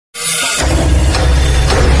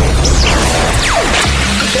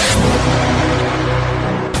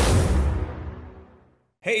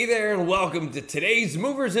welcome to today's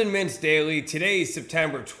Movers and Mints Daily. Today's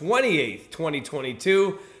September 28th,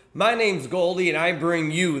 2022. My name's Goldie, and I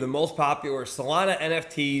bring you the most popular Solana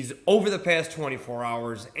NFTs over the past 24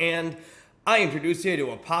 hours, and I introduce you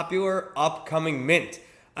to a popular upcoming mint.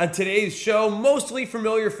 On today's show, mostly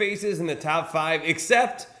familiar faces in the top 5,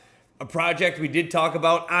 except a project we did talk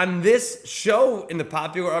about on this show in the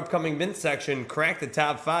popular upcoming mint section, cracked the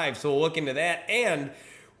top 5, so we'll look into that. And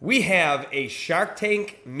we have a Shark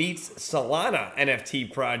Tank meets Solana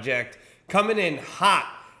NFT project coming in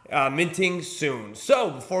hot, minting soon. So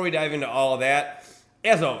before we dive into all of that,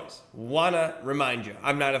 as always, want to remind you,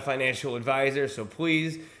 I'm not a financial advisor, so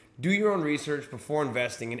please do your own research before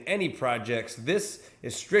investing in any projects. This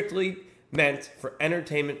is strictly meant for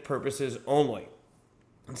entertainment purposes only.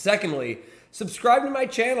 And secondly, subscribe to my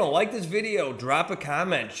channel, like this video, drop a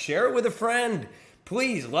comment, share it with a friend.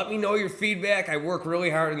 Please let me know your feedback. I work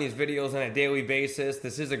really hard on these videos on a daily basis.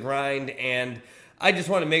 This is a grind, and I just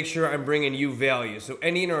want to make sure I'm bringing you value. So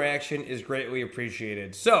any interaction is greatly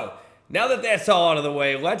appreciated. So now that that's all out of the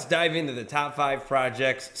way, let's dive into the top 5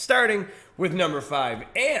 projects, starting with number 5.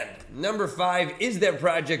 And number 5 is that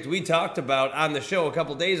project we talked about on the show a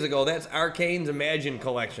couple days ago. That's Arcane's Imagine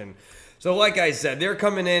collection. So like I said, they're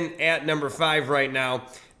coming in at number 5 right now.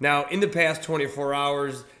 Now, in the past 24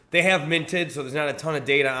 hours, they have minted, so there's not a ton of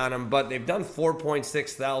data on them, but they've done 4.6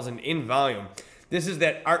 thousand in volume. This is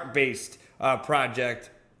that art-based project.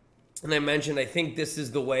 And I mentioned, I think this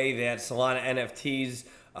is the way that Solana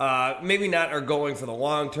NFTs maybe not are going for the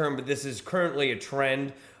long term, but this is currently a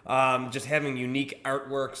trend. Just having unique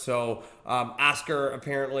artwork. So Oscar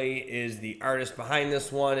apparently is the artist behind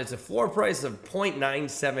this one. It's a floor price of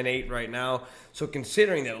 0.978 right now. So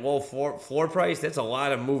considering that low floor price, that's a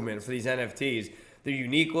lot of movement for these NFTs. They're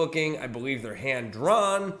unique looking. I believe they're hand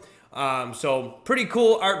drawn. So pretty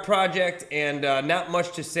cool art project, and not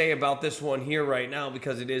much to say about this one here right now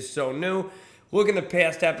because it is so new. Look in the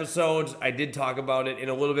past episodes. I did talk about it in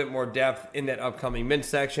a little bit more depth in that upcoming mint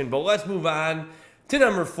section, but let's move on to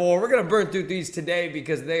number 4. We're going to burn through these today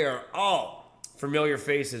because they are all familiar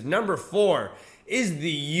faces. Number 4 is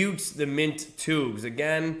the Utes, the mint tubes.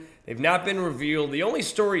 Again, they've not been revealed. The only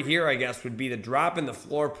story here, I guess, would be the drop in the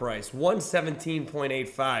floor price,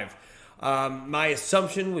 117.85. My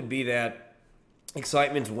assumption would be that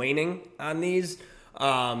excitement's waning on these,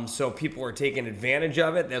 so people are taking advantage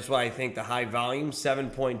of it. That's why I think the high volume,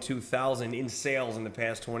 7.2 thousand in sales in the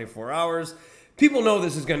past 24 hours. People know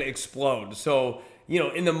this is going to explode. So, you know,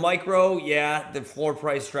 in the micro, yeah, the floor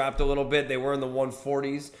price dropped a little bit. They were in the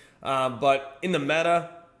 140s. But in the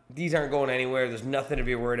meta, these aren't going anywhere. There's nothing to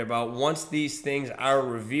be worried about. Once these things are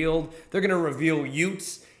revealed, they're going to reveal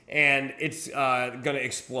Utes, and it's going to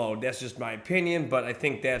explode. That's just my opinion, but I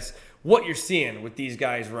think that's what you're seeing with these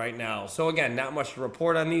guys right now. So again, not much to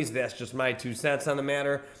report on these. That's just my 2 cents on the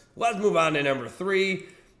matter. Let's move on to number 3,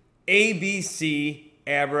 ABC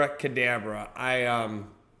Abracadabra. I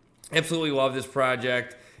absolutely love this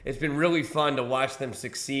project. It's been really fun to watch them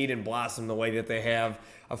succeed and blossom the way that they have.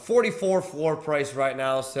 A 44 floor price right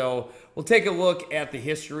now, so we'll take a look at the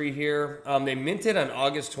history here. They minted on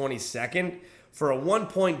August 22nd for a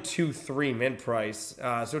 1.23 mint price.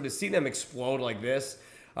 So to see them explode like this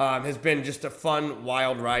has been just a fun,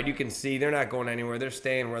 wild ride. You can see they're not going anywhere. They're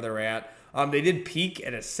staying where they're at. They did peak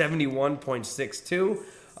at a 71.62.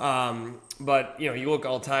 But, you know, you look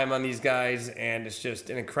all time on these guys, and it's just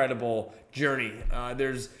an incredible journey.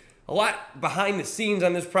 There's a lot behind the scenes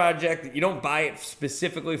on this project. You don't buy it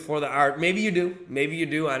specifically for the art. Maybe you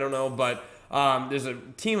do. I don't know. But there's a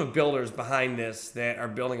team of builders behind this that are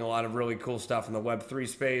building a lot of really cool stuff in the Web3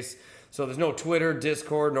 space. So there's no Twitter,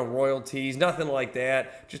 Discord, no royalties, nothing like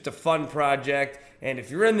that. Just a fun project. And if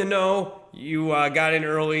you're in the know, you got in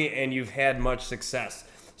early and you've had much success.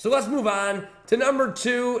 So let's move on to number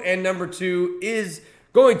 2, and number 2 is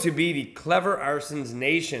going to be the Clever Arsons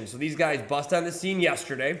Nation. So these guys bust on the scene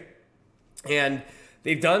yesterday, and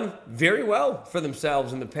they've done very well for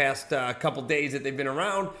themselves in the past couple days that they've been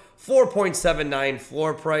around. 4.79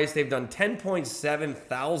 floor price. They've done 10.7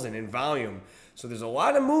 thousand in volume. So there's a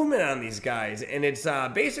lot of movement on these guys, and it's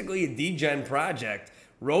basically a degen project.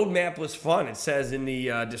 Roadmap was fun. It says in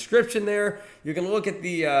the description there, you can look at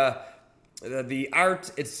the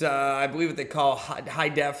art. It's, I believe what they call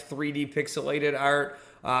high-def 3D pixelated art.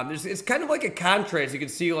 It's kind of like a contrast. You can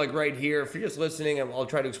see like right here. If you're just listening, I'll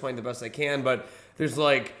try to explain the best I can, but there's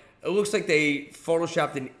like, it looks like they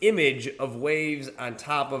photoshopped an image of waves on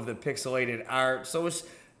top of the pixelated art. So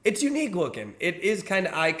it's unique looking. It is kind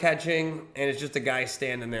of eye-catching, and it's just a guy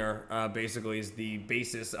standing there, basically, is the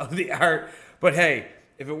basis of the art. But hey,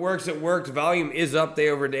 if it works, it works. Volume is up day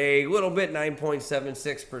over day, a little bit,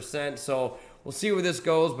 9.76%. So we'll see where this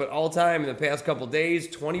goes. But all time in the past couple days,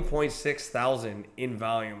 20.6 thousand in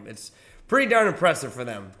volume. It's pretty darn impressive for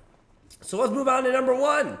them. So let's move on to number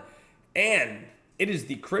one. And it is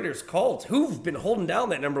the Critters Cult, who've been holding down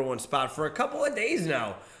that number one spot for a couple of days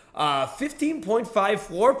now. 15.5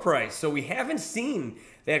 floor price. So we haven't seen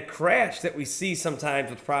that crash that we see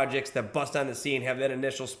sometimes with projects that bust on the scene, have that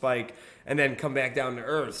initial spike, and then come back down to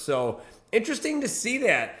earth. So interesting to see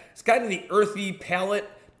that. It's kind of the earthy palette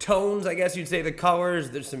tones, I guess you'd say, the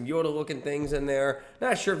colors. There's some Yoda-looking things in there.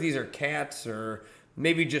 Not sure if these are cats or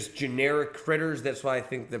maybe just generic critters. That's why I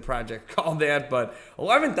think the project called that. But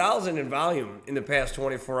 11,000 in volume in the past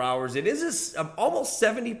 24 hours. It is almost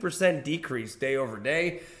 70% decrease day over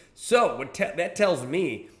day. So what that tells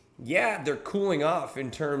me, yeah, they're cooling off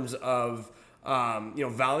in terms of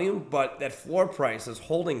volume, but that floor price is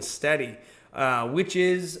holding steady, which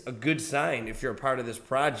is a good sign if you're a part of this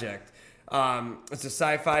project. It's a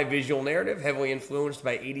sci-fi visual narrative heavily influenced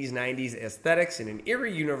by 80s, 90s aesthetics in an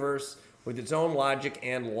eerie universe with its own logic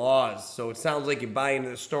and laws. So it sounds like you buy into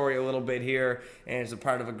the story a little bit here, and it's a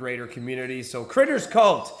part of a greater community. So Critters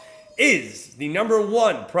Cult is the number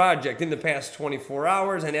one project in the past 24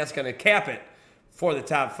 hours, and that's going to cap it for the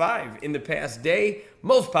top 5 in the past day.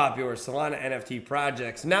 Most popular Solana NFT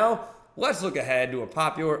projects. Now, let's look ahead to a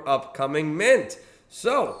popular upcoming mint.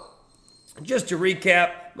 So, just to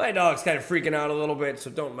recap, my dog's kind of freaking out a little bit, so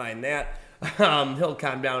don't mind that. He'll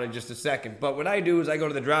calm down in just a second. But what I do is I go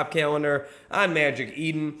to the drop calendar on Magic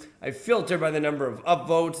Eden. I filter by the number of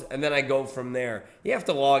upvotes, and then I go from there. You have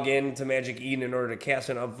to log in to Magic Eden in order to cast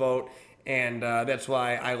an upvote, and that's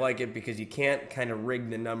why I like it, because you can't kind of rig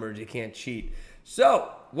the numbers. You can't cheat.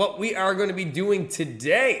 So, what we are going to be doing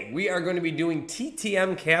today, we are going to be doing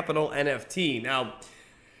TTM Capital NFT. Now,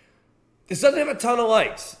 this doesn't have a ton of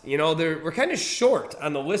likes. We're kind of short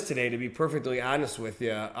on the list today, to be perfectly honest with you.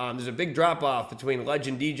 There's a big drop-off between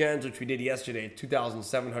Legend Degens, which we did yesterday,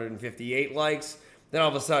 2,758 likes. Then all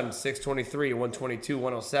of a sudden, 623, 122,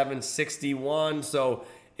 107, 61. So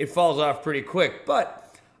it falls off pretty quick.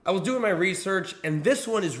 But I was doing my research, and this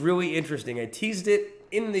one is really interesting. I teased it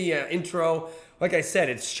in the intro. Like I said,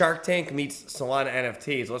 it's Shark Tank meets Solana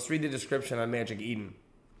NFTs. Let's read the description on Magic Eden.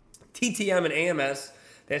 TTM and AMS,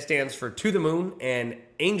 that stands for To the Moon and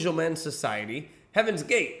Angelmen Society. Heaven's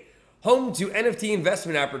Gate, home to NFT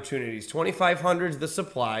investment opportunities. 2,500 is the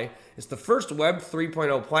supply. It's the first Web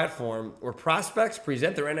 3.0 platform where prospects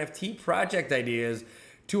present their NFT project ideas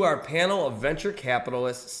to our panel of venture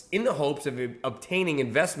capitalists in the hopes of obtaining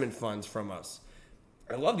investment funds from us.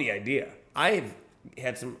 I love the idea. I've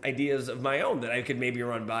had some ideas of my own that I could maybe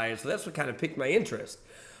run by, so that's what kind of piqued my interest.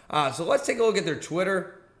 So let's take a look at their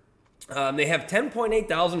Twitter. They have 10.8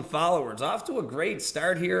 thousand followers. Off to a great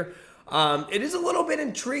start here. It is a little bit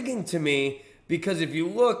intriguing to me because if you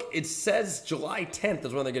look, it says July 10th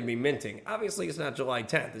is when they're going to be minting. Obviously, it's not July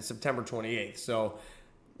 10th. It's September 28th. So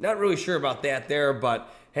not really sure about that there,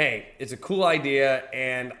 but hey, it's a cool idea.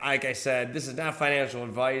 And like I said, this is not financial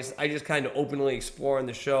advice. I just kind of openly explore in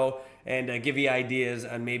the show and give you ideas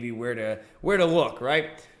on maybe where to look, right?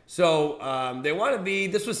 So they want to be,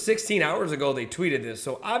 this was 16 hours ago they tweeted this.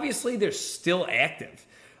 So obviously they're still active.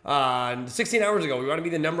 16 hours ago, we want to be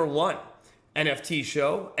the number one NFT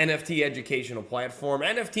show, NFT educational platform,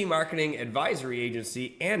 NFT marketing advisory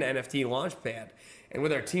agency, and NFT launchpad. And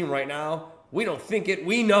with our team right now, we don't think it,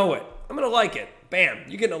 we know it. I'm going to like it. Bam,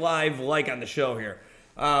 you're getting a live like on the show here.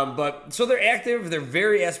 But so they're active, they're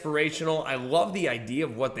very aspirational. I love the idea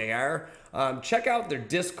of what they are. Check out their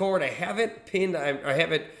Discord. I have it pinned, I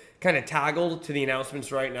have it kind of toggled to the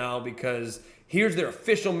announcements right now because here's their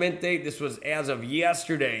official mint date. This was as of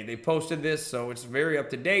yesterday. They posted this, so it's very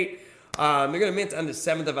up to date. They're going to mint on the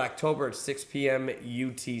 7th of October at 6 p.m.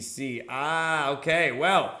 UTC. Okay.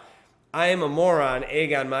 Well, I am a moron,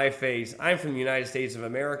 egg on my face. I'm from the United States of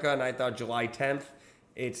America, and I thought July 10th.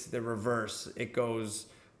 It's the reverse. It goes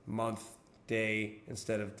month, day,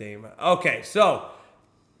 instead of day. Okay, so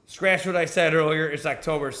scratch what I said earlier. It's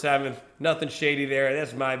October 7th. Nothing shady there.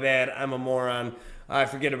 That's my bad. I'm a moron. I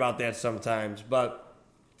forget about that sometimes. But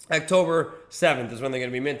October 7th is when they're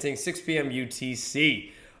going to be minting, 6 p.m.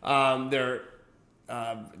 UTC. Their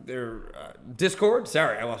Discord,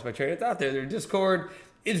 sorry, I lost my train of thought there. Their Discord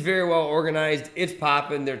is very well organized. It's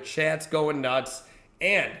popping. Their chat's going nuts.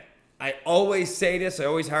 And I always say this, I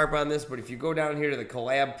always harp on this, but if you go down here to the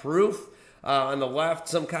collab proof on the left,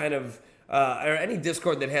 some kind of, or any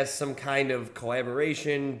Discord that has some kind of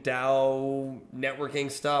collaboration, DAO, networking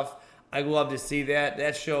stuff, I love to see that.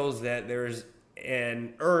 That shows that there's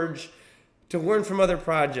an urge to learn from other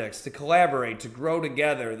projects, to collaborate, to grow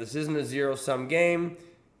together. This isn't a zero-sum game.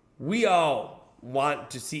 We all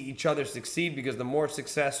want to see each other succeed because the more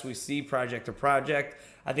success we see project to project,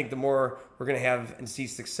 I think the more we're going to have and see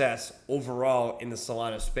success overall in the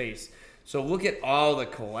Solana space. So look at all the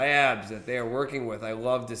collabs that they're working with. I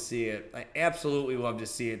love to see it. I absolutely love to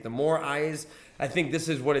see it. The more eyes, I think this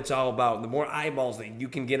is what it's all about. The more eyeballs that you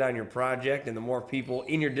can get on your project and the more people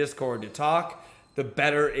in your Discord to talk, the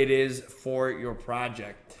better it is for your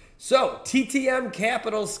project. So TTM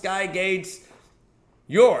Capital Skygates,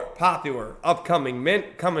 your popular upcoming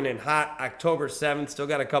mint, coming in hot October 7th. Still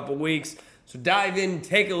got a couple weeks. So dive in,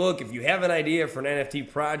 take a look. If you have an idea for an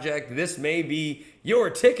NFT project, this may be your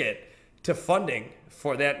ticket to funding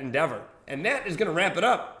for that endeavor. And that is going to wrap it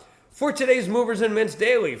up for today's Movers and Mints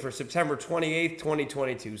Daily for September 28th,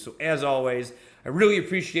 2022. So as always, I really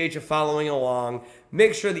appreciate you following along.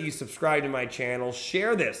 Make sure that you subscribe to my channel.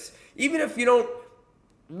 Share this. Even if you don't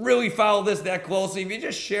really follow this that closely, if you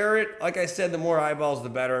just share it, like I said, the more eyeballs, the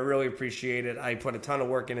better. I really appreciate it. I put a ton of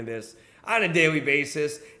work into this on a daily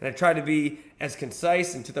basis, and I try to be as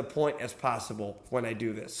concise and to the point as possible when I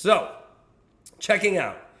do this. So, checking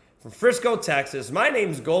out from Frisco, Texas, my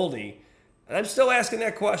name's Goldie, and I'm still asking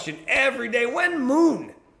that question every day. When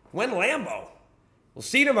Moon? When Lambo? We'll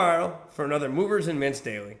see you tomorrow for another Movers and Mints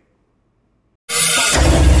Daily.